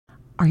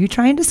Are you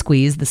trying to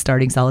squeeze the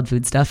starting solid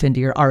food stuff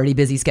into your already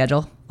busy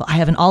schedule? Well, I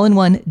have an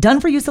all-in-one,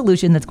 done-for-you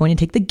solution that's going to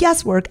take the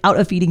guesswork out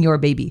of feeding your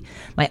baby.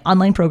 My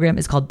online program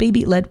is called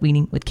Baby-Led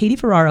Weaning with Katie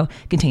Ferraro.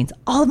 It contains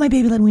all of my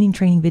baby-led weaning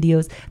training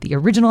videos, the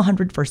original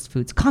 100 First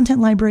Foods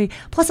content library,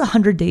 plus a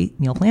 100-day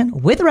meal plan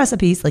with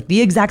recipes, like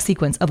the exact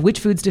sequence of which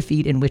foods to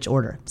feed in which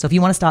order. So if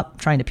you want to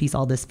stop trying to piece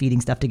all this feeding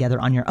stuff together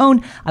on your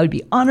own, I would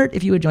be honored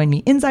if you would join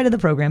me inside of the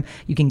program.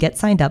 You can get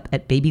signed up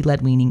at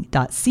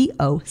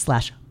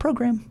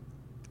babyledweaning.co/program.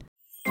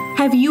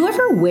 Have you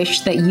ever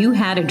wished that you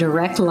had a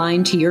direct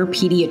line to your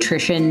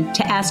pediatrician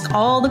to ask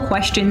all the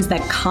questions that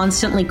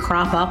constantly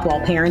crop up while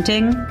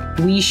parenting?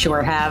 We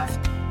sure have.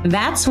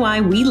 That's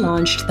why we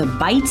launched the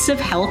Bites of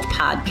Health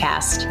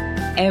podcast.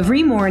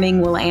 Every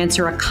morning, we'll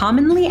answer a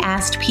commonly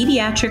asked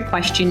pediatric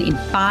question in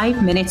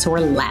 5 minutes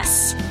or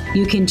less.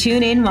 You can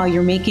tune in while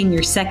you're making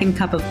your second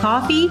cup of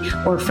coffee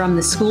or from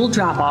the school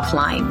drop-off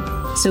line.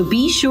 So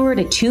be sure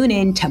to tune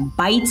in to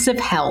Bites of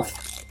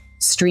Health,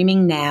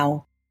 streaming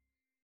now.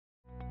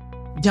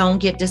 Don't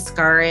get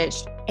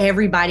discouraged.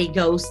 Everybody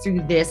goes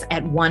through this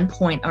at one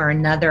point or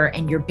another,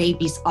 and your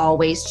baby's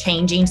always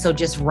changing. So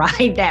just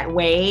ride that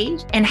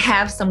wave and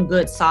have some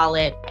good,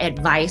 solid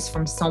advice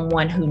from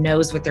someone who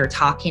knows what they're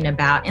talking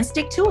about and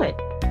stick to it.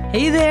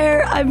 Hey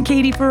there, I'm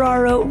Katie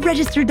Ferraro,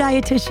 registered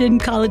dietitian,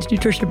 college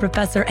nutrition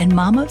professor, and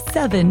mom of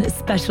 7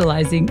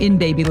 specializing in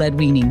baby-led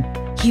weaning.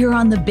 Here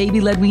on the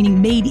Baby-Led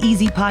Weaning Made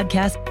Easy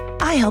podcast,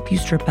 I help you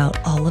strip out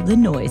all of the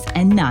noise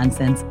and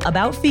nonsense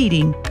about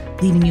feeding,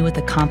 leaving you with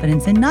the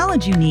confidence and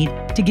knowledge you need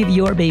to give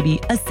your baby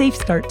a safe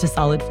start to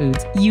solid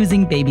foods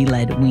using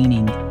baby-led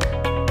weaning.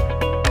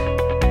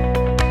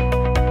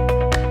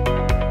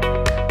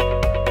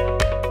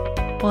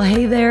 Well,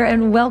 hey there,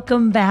 and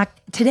welcome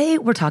back. Today,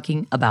 we're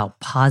talking about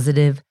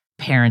positive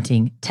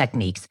parenting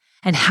techniques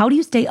and how do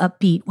you stay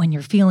upbeat when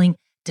you're feeling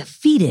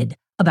defeated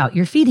about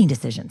your feeding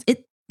decisions.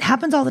 It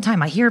happens all the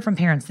time. I hear from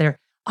parents,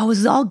 I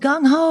was all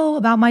gung-ho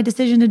about my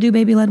decision to do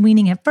baby-led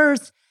weaning at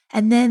first,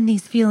 and then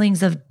these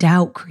feelings of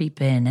doubt creep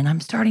in, and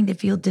I'm starting to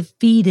feel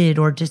defeated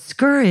or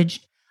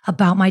discouraged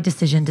about my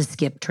decision to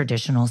skip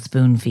traditional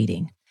spoon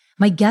feeding.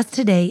 My guest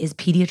today is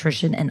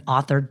pediatrician and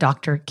author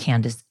Dr.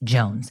 Candice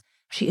Jones.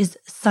 She is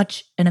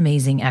such an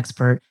amazing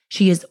expert.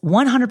 She is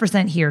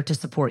 100% here to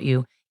support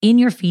you in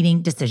your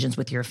feeding decisions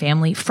with your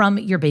family from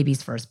your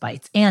baby's first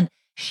bites. And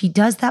she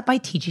does that by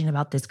teaching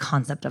about this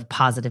concept of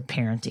positive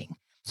parenting.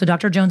 So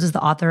Dr. Jones is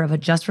the author of a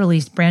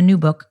just-released brand new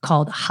book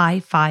called High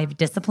Five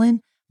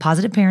Discipline: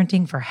 Positive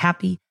Parenting for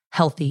Happy,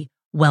 Healthy,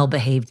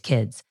 Well-Behaved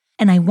Kids.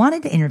 And I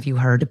wanted to interview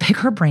her to pick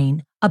her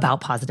brain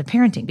about positive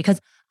parenting because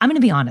I'm going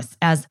to be honest,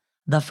 as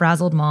the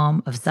frazzled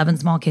mom of 7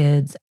 small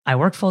kids, I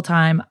work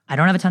full-time, I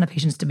don't have a ton of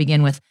patience to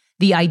begin with.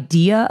 The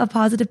idea of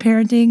positive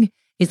parenting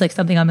is like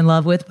something I'm in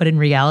love with, but in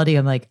reality,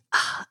 I'm like,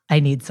 I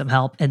need some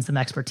help and some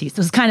expertise.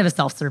 So it's kind of a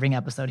self-serving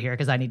episode here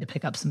because I need to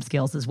pick up some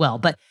skills as well.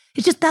 But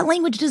it's just that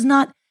language does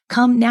not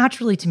come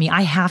naturally to me.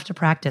 I have to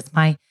practice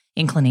my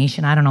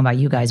inclination. I don't know about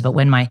you guys, but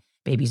when my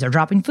babies are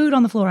dropping food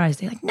on the floor, I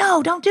say like,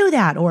 no, don't do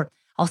that. Or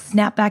I'll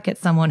snap back at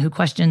someone who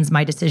questions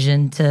my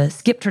decision to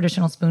skip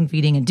traditional spoon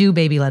feeding and do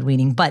baby-led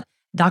weaning. But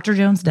Dr.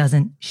 Jones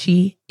doesn't.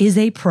 She is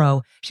a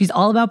pro. She's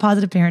all about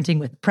positive parenting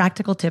with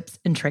practical tips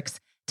and tricks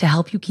to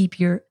help you keep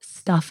your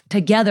stuff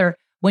together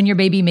when your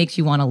baby makes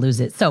you want to lose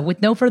it. So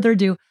with no further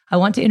ado, I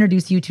want to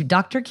introduce you to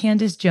Dr.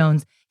 Candice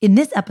Jones in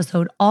this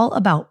episode all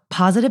about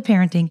positive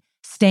parenting,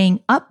 staying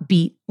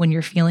upbeat when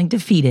you're feeling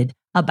defeated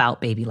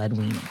about baby-led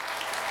weaning.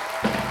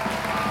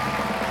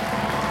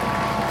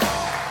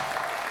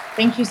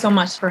 Thank you so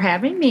much for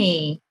having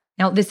me.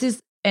 Now, this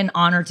is an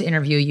honor to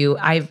interview you.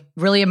 I've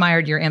really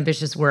admired your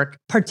ambitious work,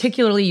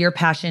 particularly your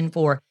passion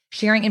for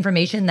sharing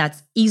information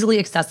that's easily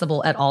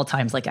accessible at all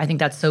times. Like, I think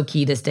that's so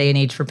key this day and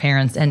age for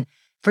parents. And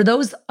for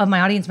those of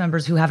my audience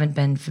members who haven't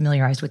been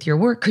familiarized with your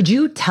work, could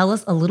you tell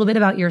us a little bit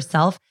about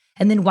yourself?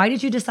 And then why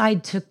did you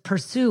decide to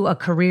pursue a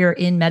career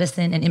in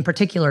medicine and in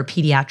particular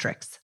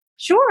pediatrics?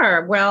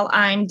 Sure. Well,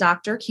 I'm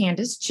Dr.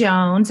 Candice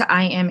Jones.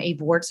 I am a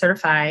board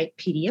certified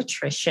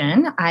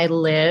pediatrician. I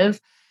live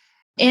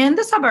in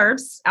the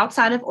suburbs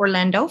outside of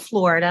Orlando,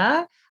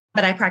 Florida,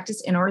 but I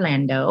practice in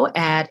Orlando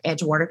at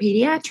Edgewater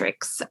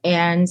Pediatrics.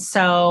 And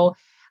so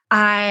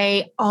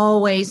I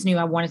always knew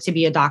I wanted to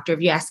be a doctor.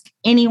 If you ask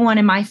anyone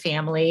in my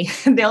family,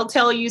 they'll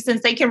tell you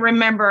since they can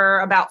remember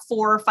about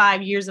 4 or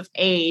 5 years of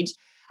age,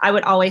 I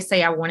would always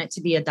say I wanted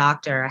to be a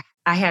doctor.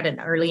 I had an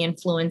early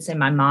influence in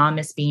my mom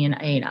as being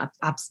an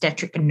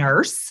obstetric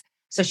nurse.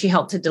 So she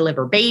helped to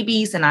deliver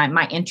babies, and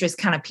my interest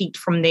kind of peaked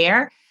from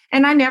there.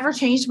 And I never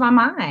changed my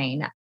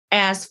mind.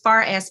 As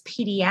far as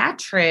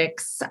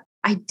pediatrics,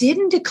 I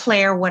didn't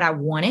declare what I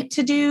wanted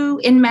to do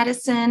in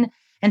medicine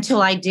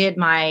until I did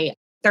my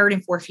 3rd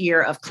and 4th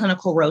year of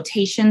clinical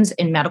rotations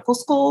in medical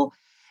school.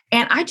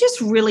 And I just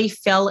really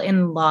fell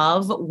in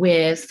love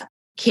with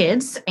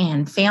kids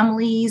and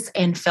families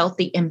and felt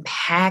the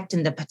impact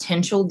and the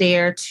potential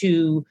there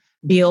to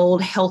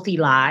build healthy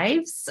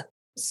lives.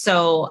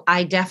 So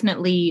I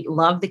definitely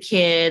loved the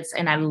kids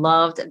and I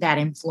loved that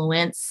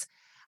influence.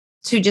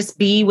 to just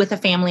be with a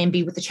family and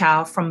be with the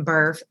child from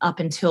birth up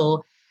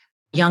until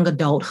young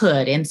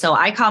adulthood. And so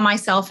I call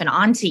myself an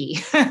auntie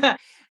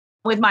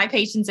with my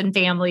patients and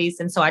families.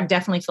 And so I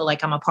definitely feel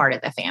like I'm a part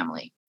of the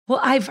family. Well,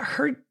 I've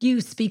heard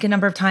you speak a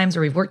number of times,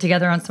 or we've worked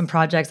together on some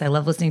projects. I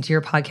love listening to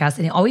your podcast,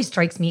 and it always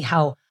strikes me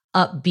how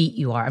upbeat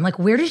you are. I'm like,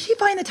 where does she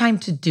find the time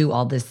to do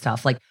all this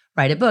stuff? Like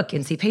write a book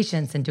and see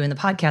patients and doing the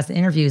podcast and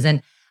interviews.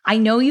 And I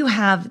know you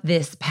have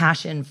this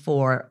passion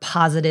for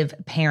positive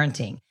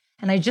parenting.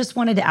 And I just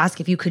wanted to ask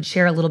if you could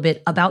share a little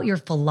bit about your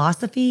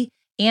philosophy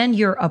and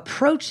your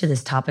approach to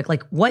this topic.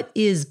 Like, what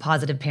is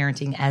positive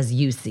parenting as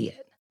you see it?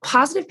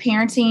 Positive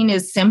parenting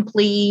is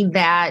simply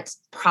that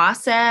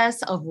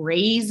process of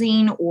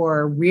raising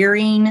or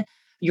rearing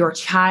your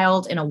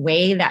child in a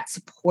way that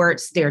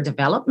supports their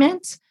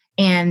development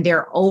and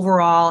their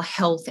overall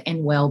health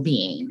and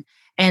well-being.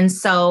 And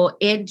so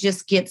it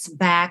just gets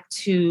back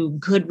to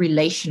good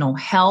relational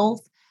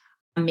health,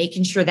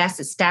 making sure that's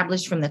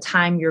established from the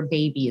time your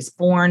baby is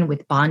born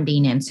with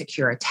bonding and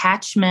secure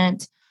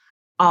attachment.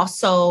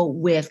 Also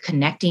with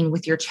connecting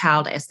with your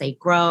child as they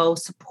grow,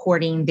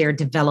 supporting their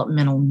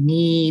developmental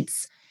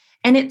needs.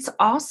 And it's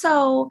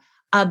also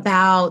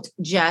about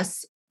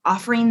just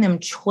offering them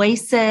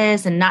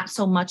choices and not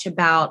so much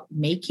about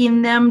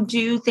making them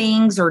do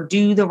things or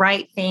do the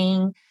right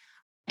thing,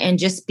 and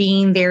just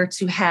being there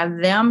to have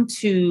them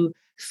to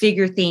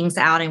figure things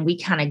out and we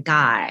kind of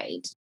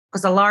guide.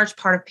 Because a large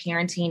part of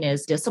parenting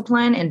is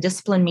discipline, and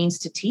discipline means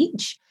to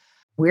teach.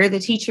 We're the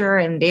teacher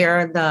and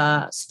they're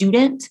the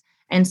student.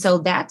 And so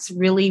that's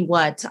really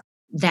what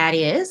that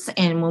is.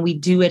 And when we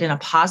do it in a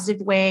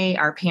positive way,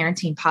 our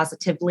parenting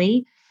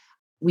positively,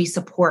 we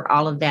support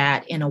all of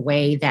that in a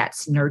way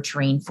that's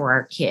nurturing for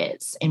our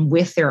kids and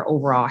with their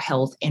overall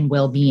health and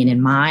well-being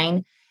in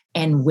mind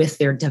and with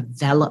their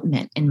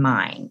development in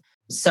mind.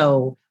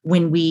 So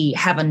when we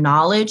have a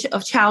knowledge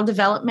of child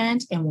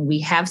development and when we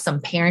have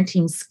some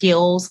parenting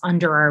skills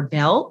under our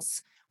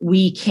belts,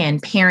 we can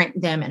parent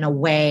them in a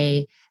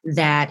way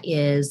that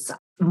is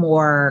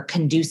more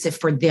conducive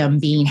for them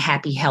being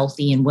happy,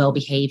 healthy, and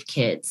well-behaved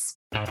kids.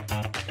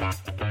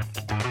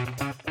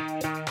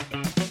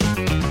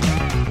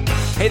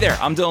 Hey there,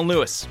 I'm Dylan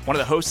Lewis, one of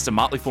the hosts of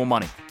Motley Fool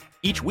Money.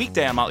 Each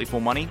weekday on Motley Fool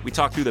Money, we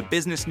talk through the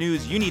business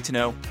news you need to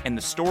know and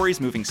the stories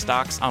moving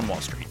stocks on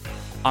Wall Street.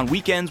 On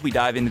weekends, we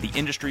dive into the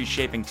industries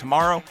shaping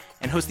tomorrow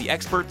and host the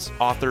experts,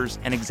 authors,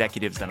 and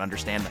executives that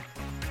understand them.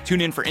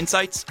 Tune in for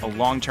insights, a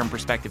long-term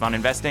perspective on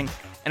investing,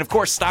 and of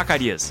course, stock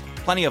ideas.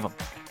 Plenty of them.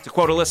 To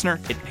quote a listener,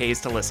 it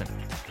pays to listen.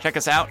 Check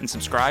us out and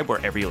subscribe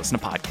wherever you listen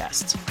to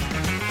podcasts.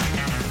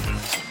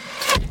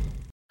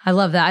 I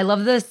love that. I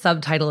love the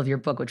subtitle of your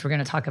book, which we're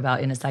going to talk about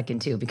in a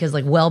second too, because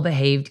like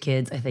well-behaved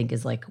kids, I think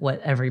is like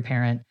what every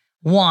parent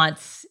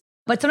wants.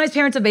 But sometimes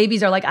parents of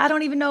babies are like, I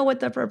don't even know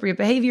what the appropriate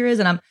behavior is.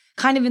 And I'm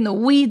kind of in the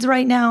weeds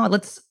right now.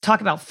 Let's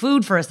talk about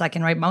food for a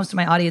second, right? Most of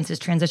my audience is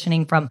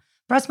transitioning from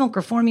breast milk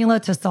or formula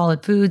to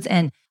solid foods.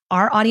 And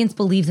our audience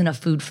believes in a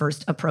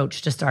food-first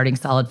approach to starting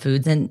solid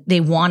foods, and they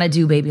want to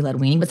do baby-led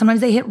weaning, but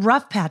sometimes they hit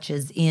rough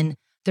patches in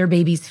their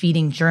baby's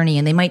feeding journey,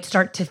 and they might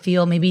start to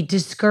feel maybe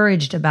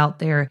discouraged about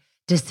their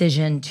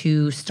decision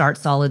to start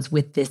solids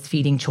with this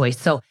feeding choice.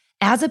 So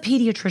as a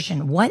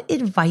pediatrician, what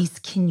advice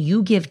can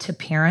you give to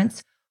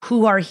parents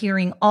who are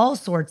hearing all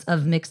sorts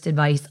of mixed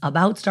advice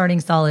about starting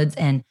solids?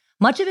 And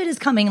much of it is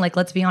coming, like,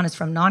 let's be honest,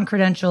 from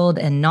non-credentialed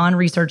and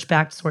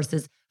non-research-backed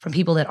sources, from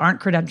people that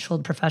aren't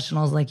credentialed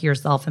professionals like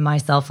yourself and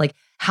myself. Like,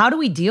 how do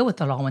we deal with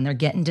it all when they're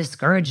getting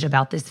discouraged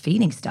about this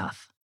feeding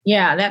stuff?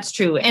 Yeah, that's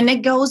true. And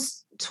it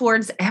goes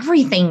towards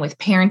everything with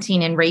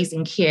parenting and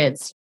raising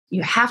kids.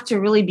 You have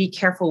to really be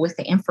careful with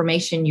the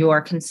information you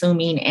are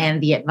consuming and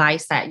the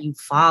advice that you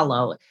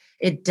follow.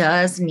 It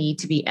does need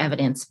to be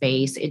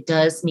evidence-based. It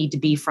does need to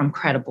be from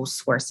credible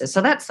sources.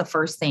 So that's the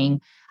first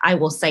thing I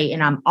will say,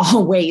 and I'm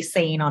always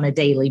saying on a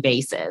daily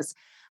basis.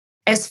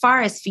 As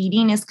far as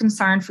feeding is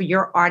concerned for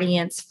your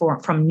audience,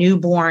 from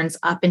newborns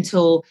up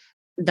until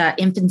the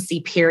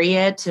infancy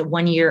period to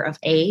 1 year of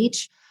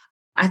age,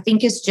 I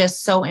think it's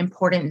just so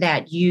important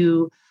that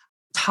you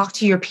talk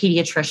to your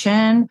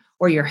pediatrician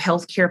or your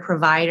healthcare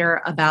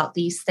provider about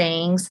these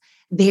things.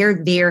 They're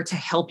there to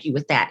help you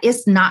with that.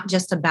 It's not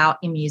just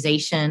about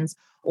immunizations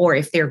or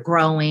if they're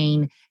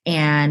growing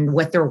and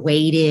what their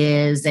weight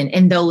is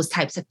and those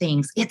types of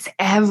things. It's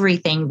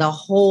everything, the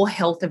whole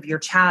health of your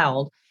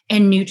child.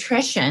 And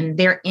nutrition,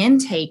 their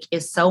intake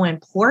is so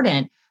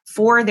important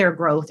for their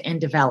growth and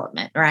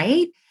development,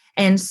 right?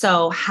 And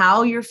so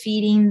how you're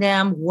feeding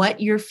them, what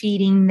you're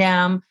feeding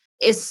them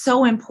is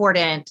so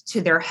important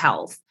to their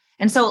health.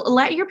 And so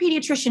let your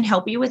pediatrician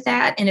help you with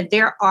that. And if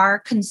there are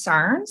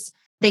concerns,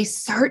 they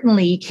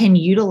certainly can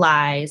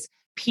utilize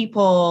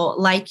people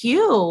like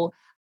you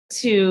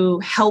to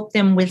help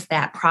them with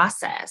that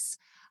process.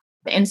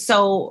 And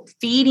so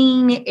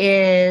feeding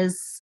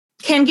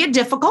can get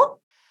difficult.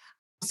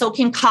 So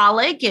can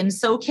colic and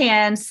so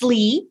can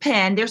sleep.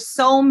 And there's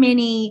so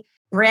many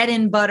bread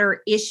and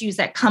butter issues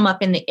that come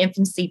up in the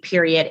infancy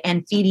period,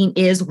 and feeding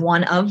is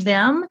one of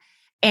them.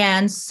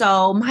 And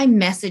so my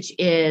message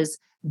is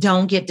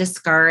Don't get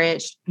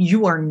discouraged.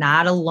 You are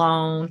not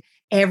alone.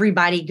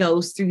 Everybody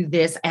goes through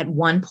this at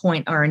one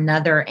point or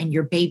another, and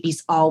your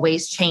baby's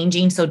always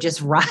changing. So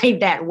just ride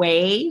that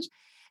wave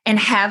and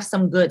have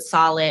some good,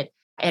 solid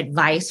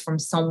advice from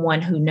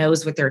someone who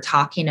knows what they're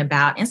talking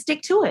about, and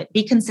stick to it.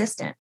 Be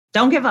consistent.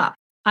 Don't give up.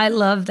 I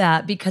love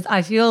that, because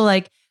I feel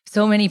like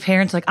so many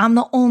parents, like, I'm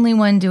the only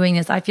one doing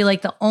this. I feel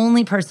like the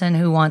only person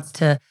who wants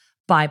to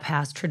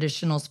bypass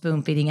traditional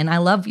spoon feeding. And I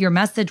love your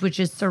message, which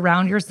is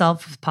surround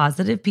yourself with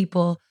positive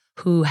people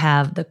who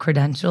have the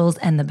credentials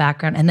and the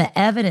background and the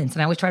evidence.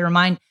 And I always try to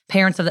remind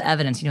parents of the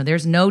evidence.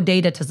 There's no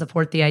data to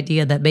support the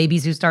idea that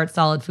babies who start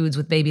solid foods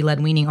with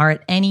baby-led weaning are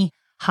at any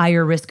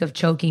higher risk of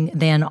choking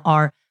than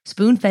are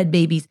spoon-fed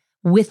babies,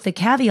 with the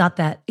caveat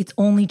that it's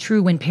only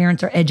true when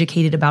parents are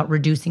educated about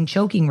reducing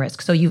choking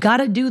risk. So you've got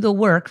to do the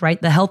work,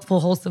 right? The healthful,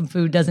 wholesome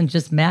food doesn't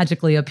just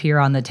magically appear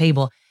on the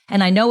table.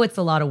 And I know it's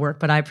a lot of work,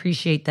 but I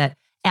appreciate that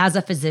as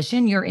a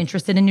physician, you're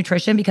interested in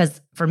nutrition,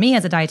 because for me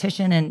as a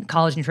dietitian and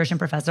college nutrition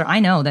professor, I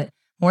know that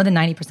more than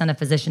 90% of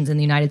physicians in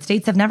the United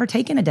States have never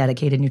taken a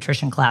dedicated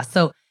nutrition class.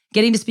 So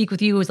getting to speak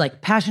with you who's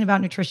like passionate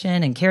about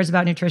nutrition and cares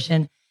about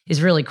nutrition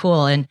is really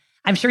cool. And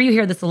I'm sure you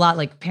hear this a lot,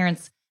 like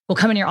parents will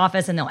come in your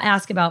office and they'll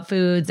ask about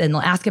foods and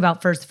they'll ask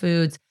about first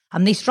foods.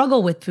 They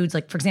struggle with foods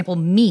like, for example,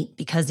 meat,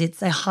 because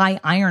it's a high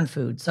iron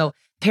food. So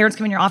parents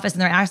come in your office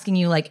and they're asking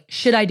you like,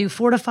 should I do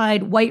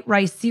fortified white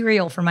rice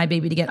cereal for my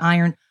baby to get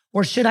iron?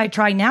 Or should I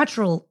try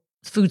natural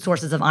food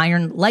sources of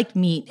iron like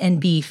meat and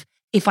beef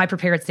if I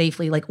prepare it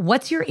safely? Like,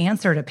 what's your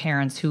answer to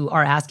parents who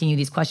are asking you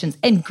these questions?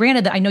 And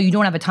granted that I know you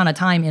don't have a ton of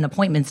time in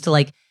appointments to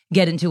like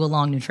get into a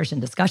long nutrition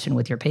discussion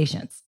with your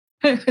patients.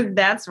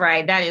 That's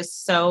right. That is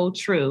so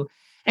true.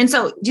 And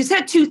so you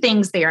said two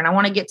things there, and I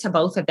want to get to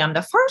both of them.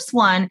 The first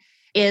one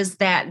is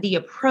that the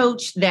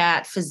approach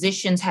that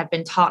physicians have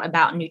been taught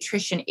about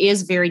nutrition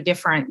is very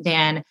different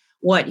than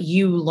what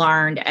you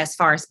learned as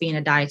far as being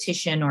a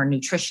dietitian or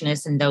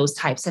nutritionist and those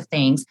types of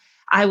things.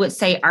 I would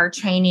say our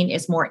training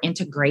is more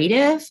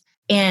integrative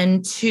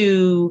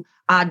into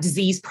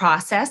disease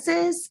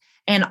processes.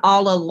 And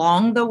all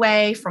along the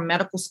way, from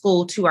medical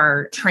school to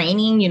our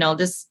training,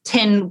 this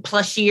 10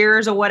 plus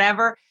years or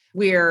whatever,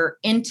 we're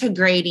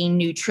integrating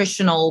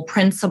nutritional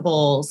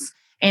principles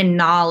and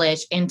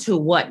knowledge into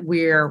what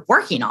we're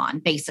working on,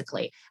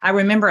 basically. I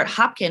remember at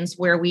Hopkins,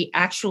 where we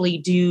actually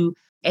do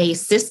a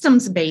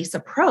systems-based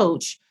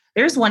approach,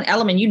 there's one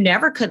element you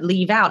never could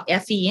leave out: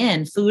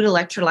 FEN, food,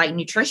 electrolyte,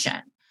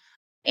 nutrition.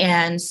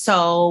 And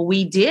so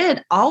we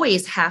did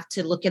always have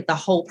to look at the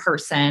whole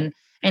person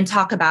and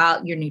talk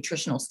about your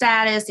nutritional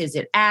status. Is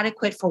it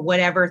adequate for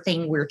whatever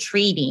thing we're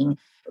treating,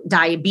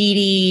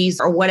 diabetes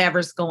or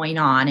whatever's going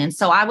on? And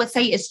so I would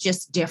say it's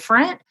just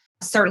different,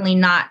 certainly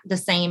not the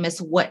same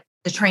as what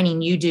the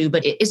training you do,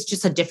 but it's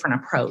just a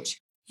different approach.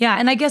 Yeah.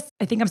 And I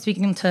think I'm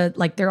speaking to,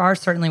 like, there are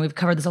certainly, we've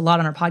covered this a lot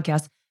on our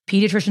podcast,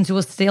 pediatricians who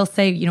will still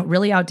say,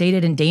 really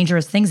outdated and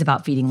dangerous things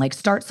about feeding, like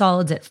start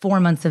solids at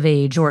 4 months of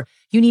age, or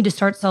you need to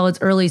start solids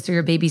early so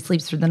your baby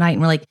sleeps through the night.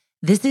 And we're like,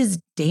 this is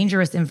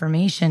dangerous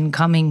information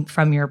coming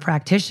from your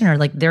practitioner.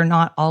 Like, they're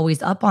not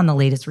always up on the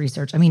latest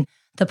research. I mean,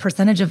 the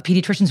percentage of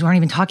pediatricians who aren't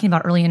even talking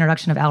about early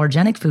introduction of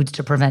allergenic foods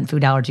to prevent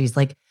food allergies,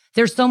 like,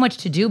 there's so much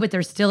to do, but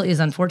there still is,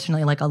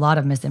 unfortunately, like a lot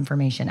of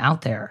misinformation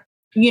out there.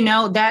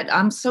 That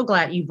I'm so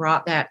glad you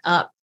brought that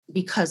up,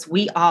 because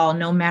we all,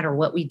 no matter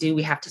what we do,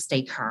 we have to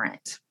stay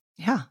current.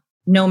 Yeah.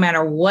 No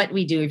matter what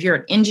we do, if you're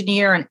an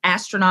engineer, an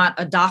astronaut,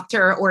 a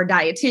doctor, or a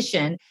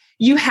dietitian,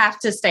 you have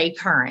to stay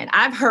current.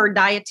 I've heard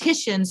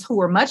dietitians who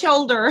are much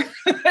older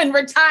and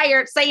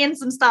retired saying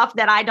some stuff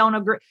that I don't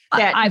agree.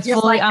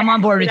 I'm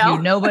on board with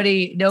you.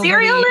 Nobody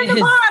cereal in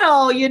the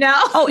bottle,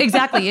 Oh,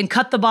 exactly. And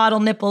cut the bottle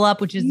nipple up,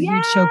 which is a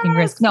huge choking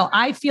risk. No,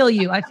 I feel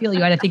you.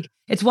 And I think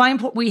it's why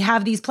we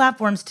have these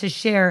platforms to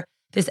share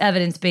this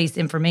evidence-based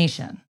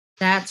information.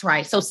 That's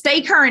right. So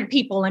stay current,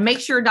 people, and make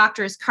sure your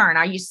doctor is current.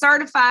 Are you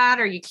certified?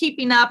 Are you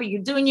keeping up? Are you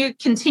doing your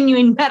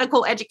continuing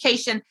medical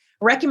education?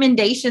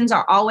 Recommendations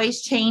are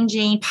always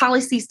changing.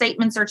 Policy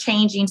statements are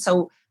changing.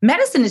 So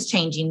medicine is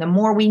changing. The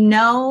more we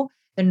know,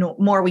 the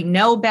more we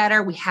know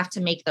better. We have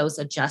to make those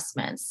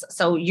adjustments.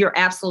 So you're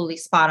absolutely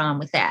spot on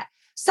with that.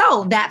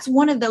 So that's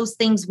one of those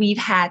things we've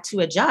had to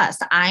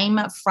adjust. I'm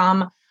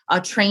from a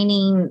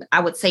training,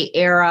 I would say,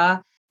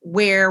 era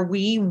where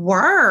we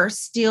were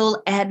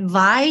still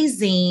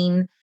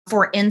advising,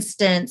 for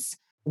instance,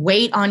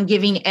 wait on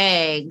giving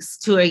eggs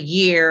to a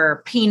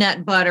year,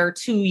 peanut butter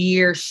 2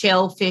 years,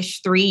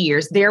 shellfish 3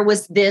 years. There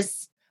was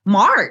this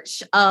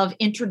march of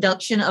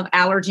introduction of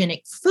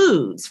allergenic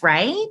foods,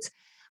 right?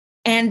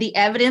 And the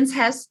evidence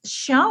has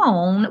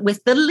shown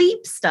with the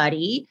LEAP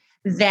study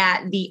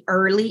that the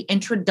early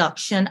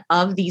introduction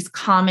of these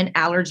common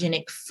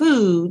allergenic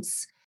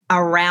foods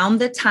around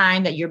the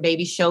time that your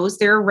baby shows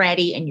they're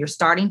ready and you're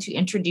starting to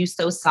introduce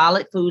those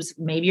solid foods,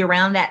 maybe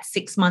around that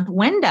 6-month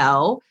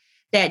window,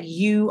 that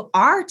you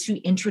are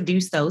to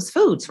introduce those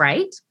foods,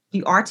 right?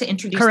 You are to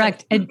introduce.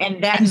 Correct.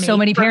 And so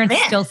many parents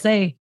still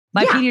say,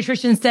 my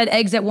pediatrician said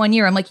eggs at 1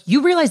 year. I'm like,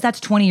 you realize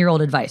that's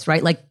 20-year-old advice,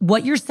 right? Like,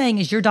 what you're saying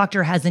is your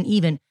doctor hasn't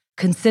even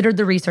considered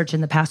the research in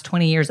the past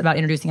 20 years about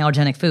introducing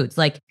allergenic foods.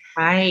 Like,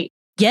 Right.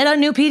 get a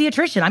new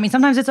pediatrician. I mean,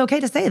 sometimes it's okay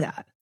to say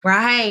that.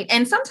 Right.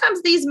 And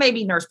sometimes these may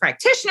be nurse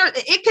practitioners.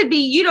 It could be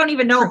you don't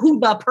even know who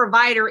the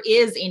provider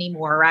is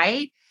anymore,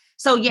 right?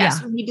 So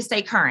yes, we need to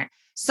stay current.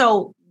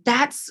 So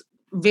that's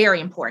very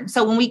important.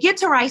 So when we get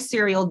to rice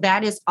cereal,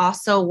 that is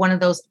also one of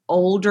those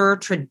older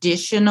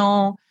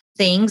traditional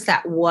things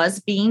that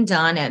was being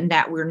done and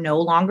that we're no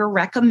longer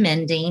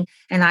recommending.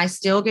 And I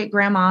still get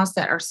grandmas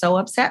that are so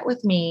upset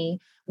with me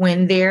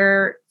when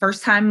their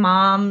first time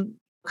mom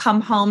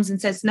come home and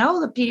says,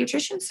 no, the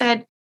pediatrician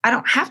said, I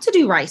don't have to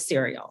do rice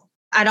cereal.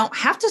 I don't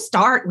have to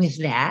start with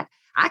that.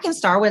 I can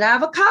start with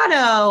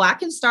avocado. I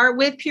can start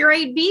with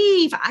pureed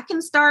beef. I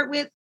can start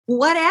with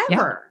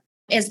whatever.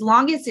 Yeah. As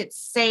long as it's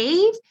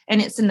safe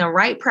and it's in the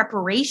right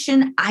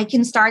preparation, I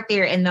can start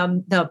there. And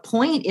the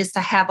point is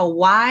to have a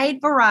wide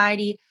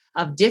variety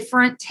of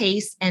different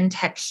tastes and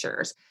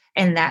textures.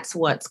 And that's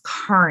what's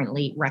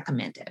currently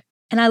recommended.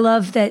 And I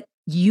love that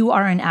you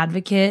are an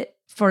advocate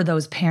for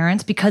those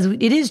parents, because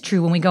it is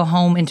true when we go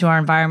home into our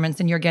environments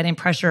and you're getting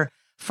pressure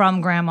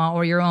from grandma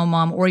or your own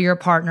mom or your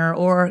partner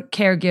or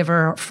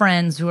caregiver,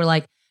 friends who are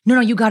like, no,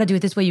 you got to do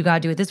it this way. You got to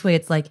do it this way.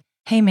 It's like,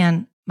 hey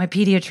man, my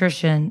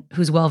pediatrician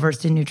who's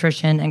well-versed in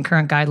nutrition and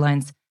current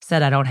guidelines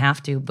said I don't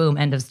have to. Boom,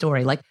 end of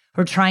story. Like,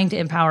 we're trying to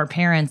empower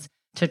parents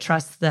to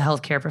trust the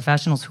healthcare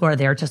professionals who are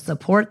there to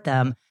support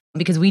them,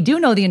 because we do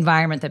know the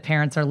environment that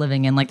parents are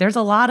living in. Like, there's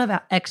a lot of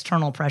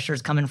external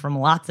pressures coming from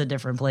lots of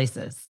different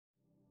places.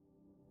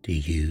 Do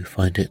you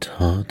find it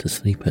hard to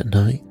sleep at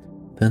night?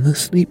 Then the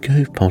Sleep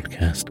Cove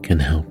podcast can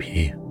help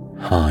you.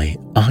 Hi,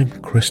 I'm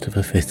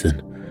Christopher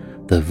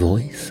Fitton, the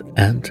voice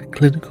and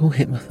clinical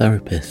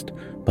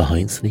hypnotherapist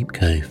behind Sleep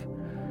Cove.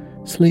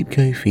 Sleep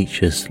Cove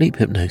features sleep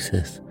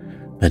hypnosis,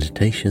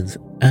 meditations,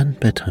 and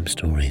bedtime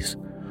stories,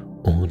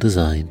 all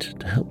designed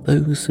to help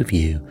those of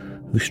you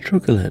who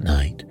struggle at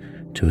night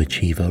to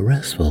achieve a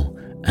restful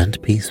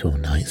and peaceful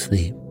night's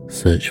sleep.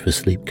 Search for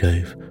Sleep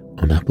Cove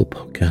on Apple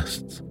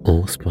Podcasts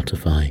or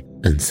Spotify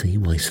and see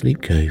why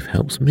Sleep Cove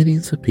helps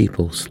millions of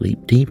people sleep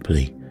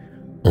deeply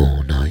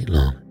all night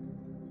long.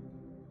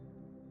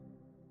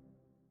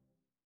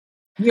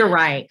 You're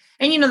right.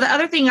 And the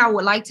other thing I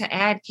would like to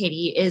add,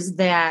 Katie, is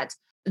that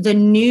the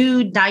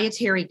new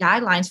dietary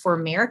guidelines for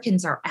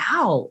Americans are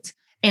out.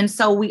 And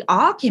so we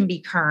all can be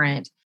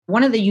current.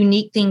 One of the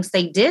unique things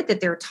they did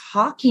that they're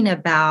talking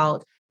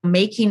about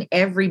making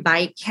every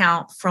bite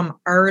count from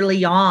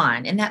early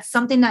on. And that's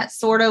something that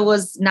sort of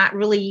was not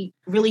really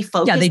focused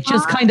on. Yeah, they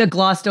just kind of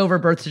glossed over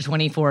birth to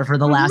 24 for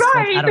the last,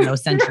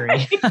 century.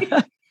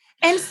 Right.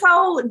 And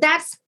so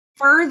that's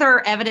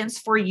further evidence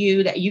for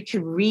you that you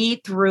can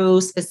read through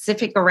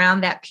specific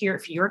around that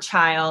period for your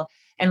child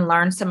and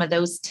learn some of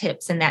those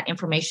tips and that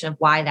information of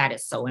why that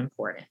is so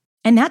important.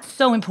 And that's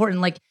so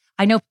important. Like,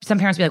 I know some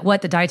parents be like,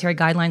 what, the dietary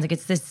guidelines? Like,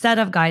 it's this set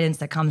of guidance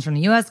that comes from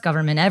the US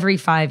government every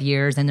 5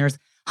 years. And there's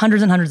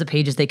hundreds and hundreds of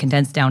pages they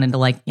condense down into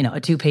a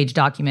 2-page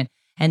document.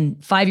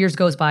 And 5 years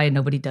goes by and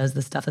nobody does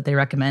the stuff that they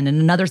recommend. And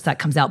another set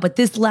comes out. But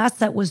this last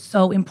set was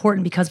so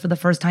important because for the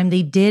first time,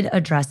 they did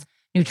address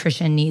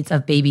nutrition needs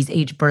of babies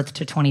age birth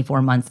to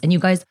 24 months. And you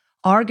guys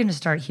are going to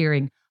start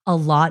hearing a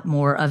lot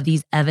more of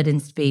these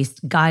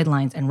evidence-based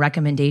guidelines and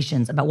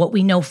recommendations about what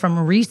we know from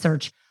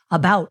research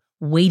about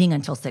waiting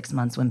until 6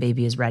 months when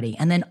baby is ready,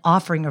 and then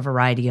offering a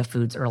variety of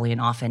foods early and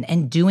often,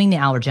 and doing the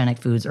allergenic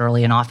foods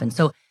early and often.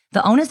 So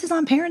the onus is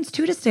on parents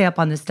too to stay up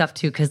on this stuff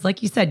too, because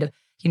like you said,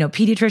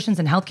 pediatricians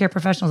and healthcare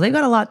professionals, they've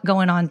got a lot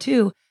going on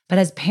too. But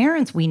as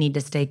parents, we need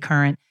to stay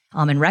current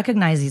and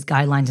recognize these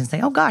guidelines and say,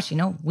 oh gosh,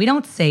 we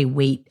don't say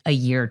wait a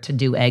year to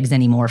do eggs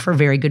anymore for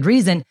very good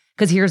reason,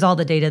 because here's all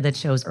the data that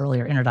shows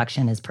earlier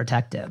introduction is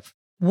protective.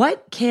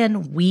 What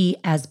can we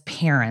as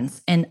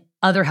parents and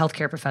other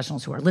healthcare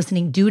professionals who are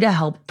listening do to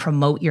help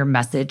promote your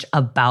message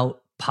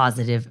about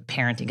positive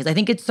parenting? Because I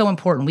think it's so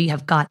important. We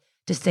have got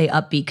to stay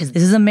upbeat, because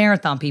this is a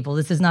marathon, people.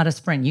 This is not a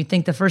sprint. You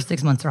think the first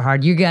 6 months are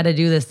hard. You got to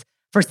do this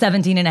for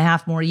 17 and a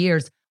half more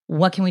years.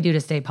 What can we do to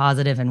stay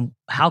positive, and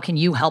how can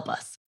you help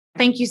us?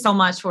 Thank you so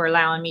much for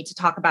allowing me to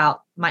talk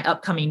about my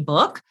upcoming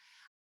book.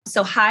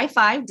 So High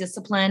Five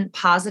Discipline,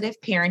 Positive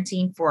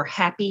Parenting for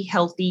Happy,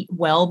 Healthy,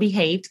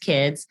 Well-Behaved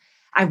Kids.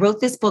 I wrote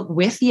this book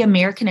with the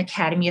American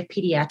Academy of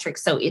Pediatrics.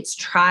 So it's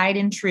tried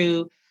and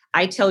true.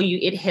 I tell you,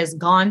 it has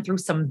gone through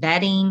some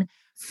vetting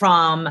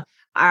from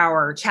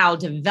our child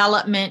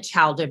development,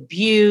 child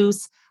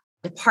abuse,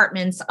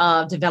 departments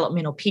of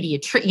developmental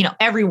pediatrics.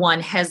 Everyone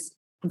has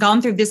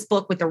gone through this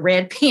book with a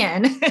red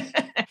pen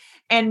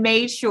and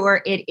made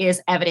sure it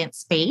is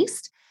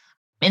evidence-based.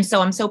 And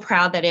so I'm so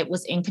proud that it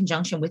was in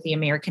conjunction with the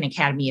American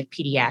Academy of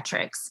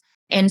Pediatrics.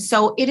 And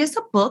so it is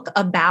a book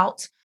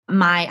about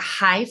my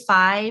High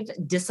Five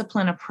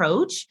discipline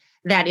approach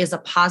that is a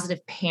positive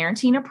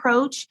parenting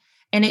approach.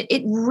 And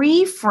it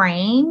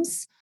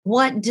reframes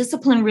what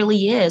discipline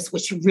really is,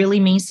 which really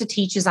means to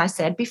teach, as I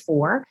said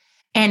before.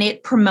 And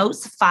it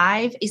promotes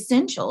 5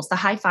 essentials, the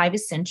High Five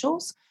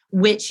essentials,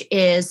 which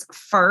is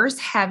first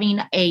having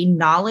a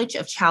knowledge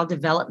of child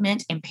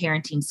development and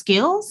parenting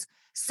skills.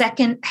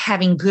 Second,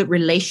 having good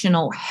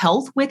relational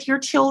health with your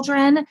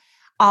children.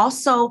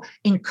 Also,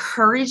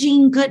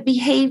 encouraging good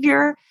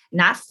behavior,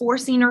 not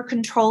forcing or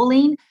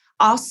controlling.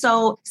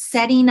 Also,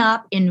 setting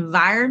up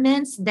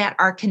environments that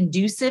are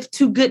conducive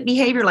to good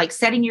behavior, like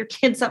setting your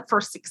kids up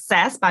for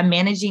success by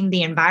managing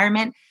the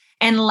environment.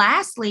 And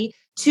lastly,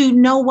 to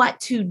know what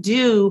to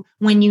do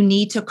when you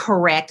need to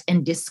correct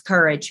and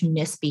discourage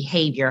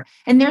misbehavior.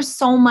 And there's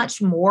so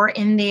much more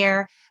in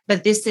there,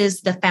 but this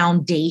is the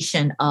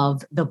foundation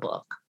of the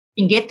book.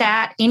 You can get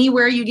that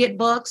anywhere you get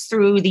books,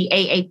 through the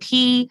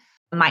AAP,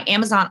 my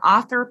Amazon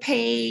author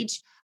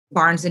page,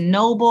 Barnes and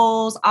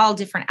Nobles, all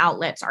different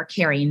outlets are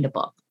carrying the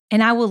book.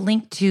 And I will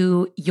link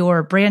to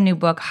your brand new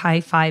book, High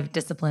Five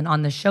Discipline,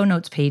 on the show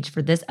notes page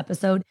for this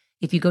episode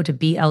if you go to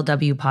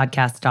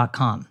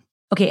blwpodcast.com.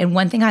 Okay, and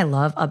one thing I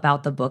love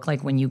about the book,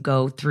 like when you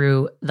go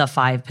through the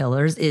 5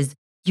 pillars, is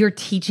you're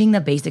teaching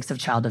the basics of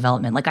child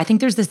development. Like, I think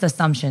there's this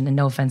assumption, and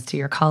no offense to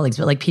your colleagues,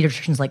 but like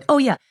pediatricians like, oh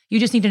yeah, you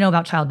just need to know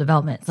about child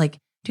development. It's like,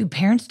 dude,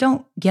 parents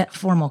don't get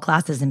formal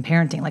classes in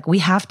parenting. Like, we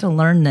have to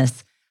learn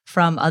this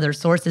from other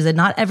sources, and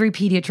not every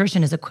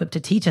pediatrician is equipped to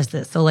teach us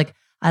this. So like,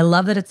 I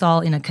love that it's all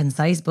in a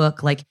concise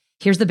book. Like,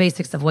 here's the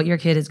basics of what your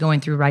kid is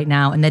going through right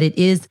now, and that it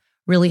is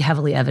really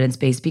heavily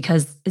evidence-based,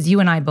 because as you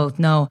and I both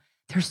know,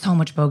 there's so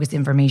much bogus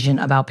information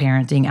about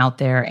parenting out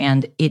there.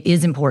 And it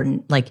is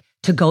important, like,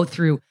 to go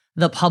through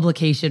the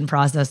publication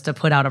process to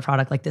put out a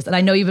product like this. And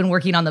I know you've been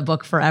working on the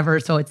book forever,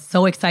 so it's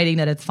so exciting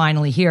that it's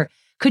finally here.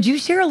 Could you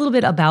share a little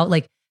bit about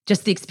like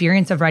just the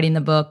experience of writing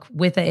the book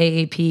with the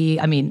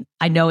AAP? I mean,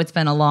 I know it's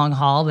been a long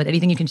haul, but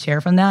anything you can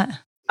share from that?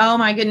 Oh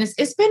my goodness,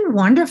 it's been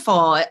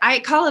wonderful.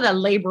 I call it a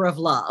labor of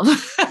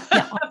love.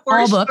 Yeah,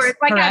 all books,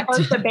 It's like correct. I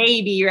birthed a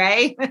baby,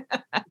 right?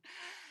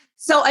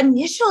 So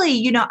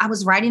initially, I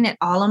was writing it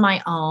all on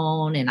my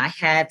own, and I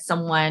had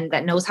someone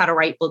that knows how to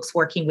write books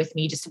working with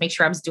me just to make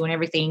sure I was doing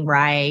everything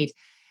right.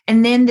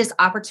 And then this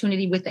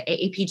opportunity with the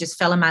AAP just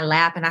fell in my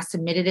lap, and I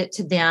submitted it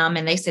to them,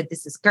 and they said,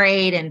 this is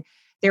great. And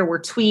there were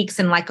tweaks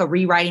and like a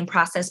rewriting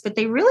process, but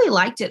they really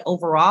liked it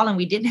overall, and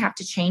we didn't have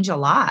to change a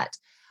lot.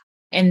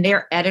 And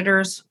their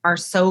editors are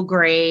so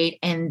great,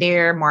 and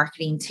their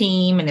marketing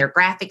team and their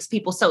graphics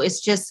people. So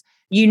it's just,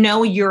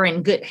 you're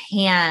in good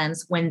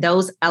hands when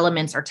those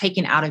elements are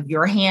taken out of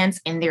your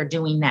hands and they're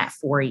doing that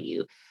for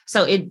you.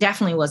 So it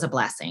definitely was a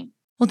blessing.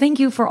 Well, thank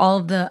you for all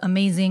of the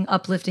amazing,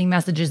 uplifting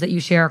messages that you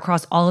share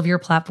across all of your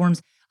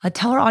platforms.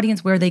 Tell our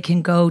audience where they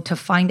can go to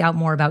find out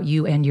more about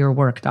you and your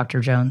work, Dr.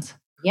 Jones.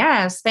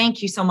 Yes,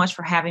 thank you so much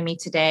for having me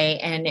today.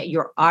 And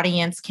your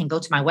audience can go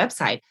to my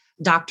website,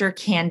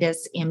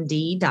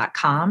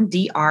 drcandicemd.com,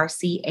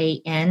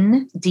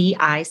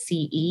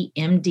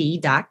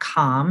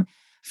 drcandicemd.com.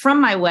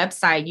 From my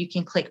website, you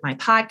can click my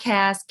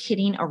podcast,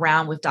 Kidding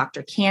Around with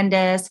Dr.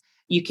 Candice.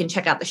 You can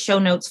check out the show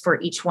notes for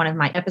each one of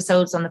my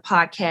episodes on the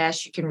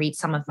podcast. You can read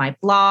some of my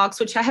blogs,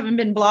 which I haven't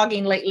been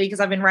blogging lately because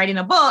I've been writing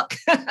a book.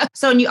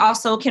 And you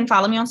also can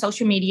follow me on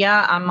social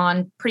media. I'm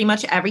on pretty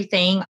much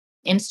everything: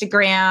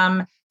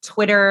 Instagram,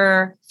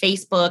 Twitter,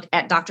 Facebook,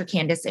 at Dr.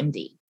 Candice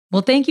MD.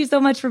 Well, thank you so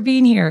much for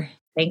being here.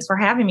 Thanks for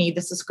having me.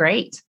 This is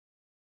great.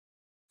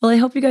 Well, I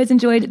hope you guys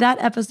enjoyed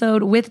that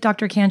episode with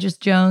Dr. Candice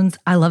Jones.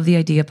 I love the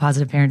idea of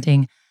positive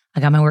parenting. I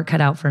got my work cut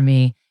out for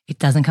me. It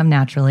doesn't come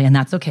naturally, and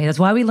that's okay. That's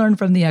why we learn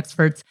from the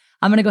experts.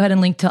 I'm going to go ahead and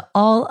link to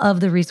all of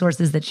the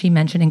resources that she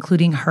mentioned,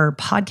 including her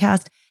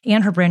podcast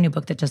and her brand new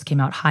book that just came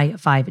out, High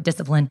Five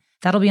Discipline.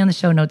 That'll be on the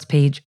show notes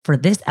page for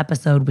this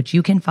episode, which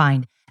you can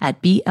find at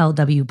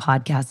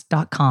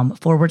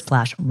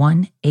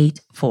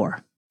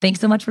blwpodcast.com/184.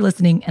 Thanks so much for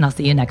listening, and I'll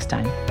see you next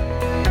time.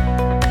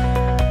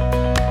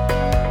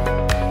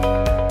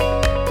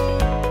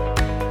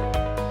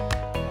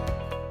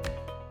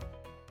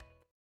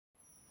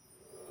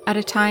 At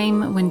a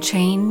time when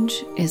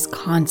change is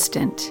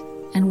constant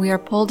and we are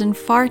pulled in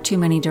far too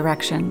many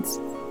directions,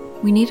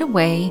 we need a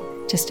way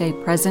to stay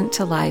present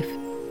to life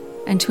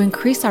and to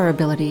increase our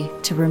ability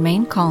to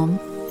remain calm,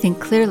 think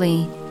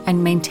clearly,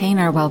 and maintain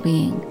our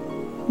well-being.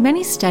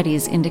 Many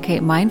studies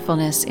indicate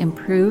mindfulness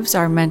improves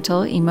our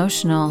mental,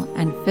 emotional,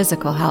 and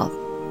physical health.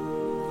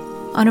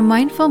 On A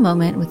Mindful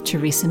Moment with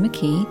Teresa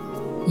McKee,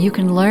 you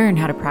can learn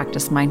how to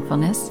practice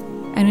mindfulness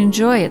and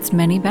enjoy its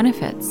many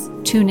benefits.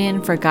 Tune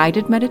in for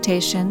guided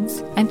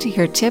meditations and to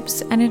hear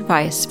tips and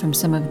advice from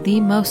some of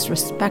the most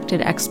respected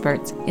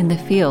experts in the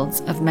fields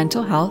of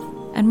mental health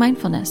and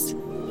mindfulness.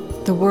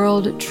 The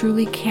world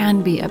truly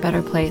can be a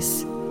better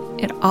place.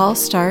 It all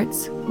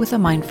starts with a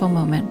mindful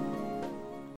moment.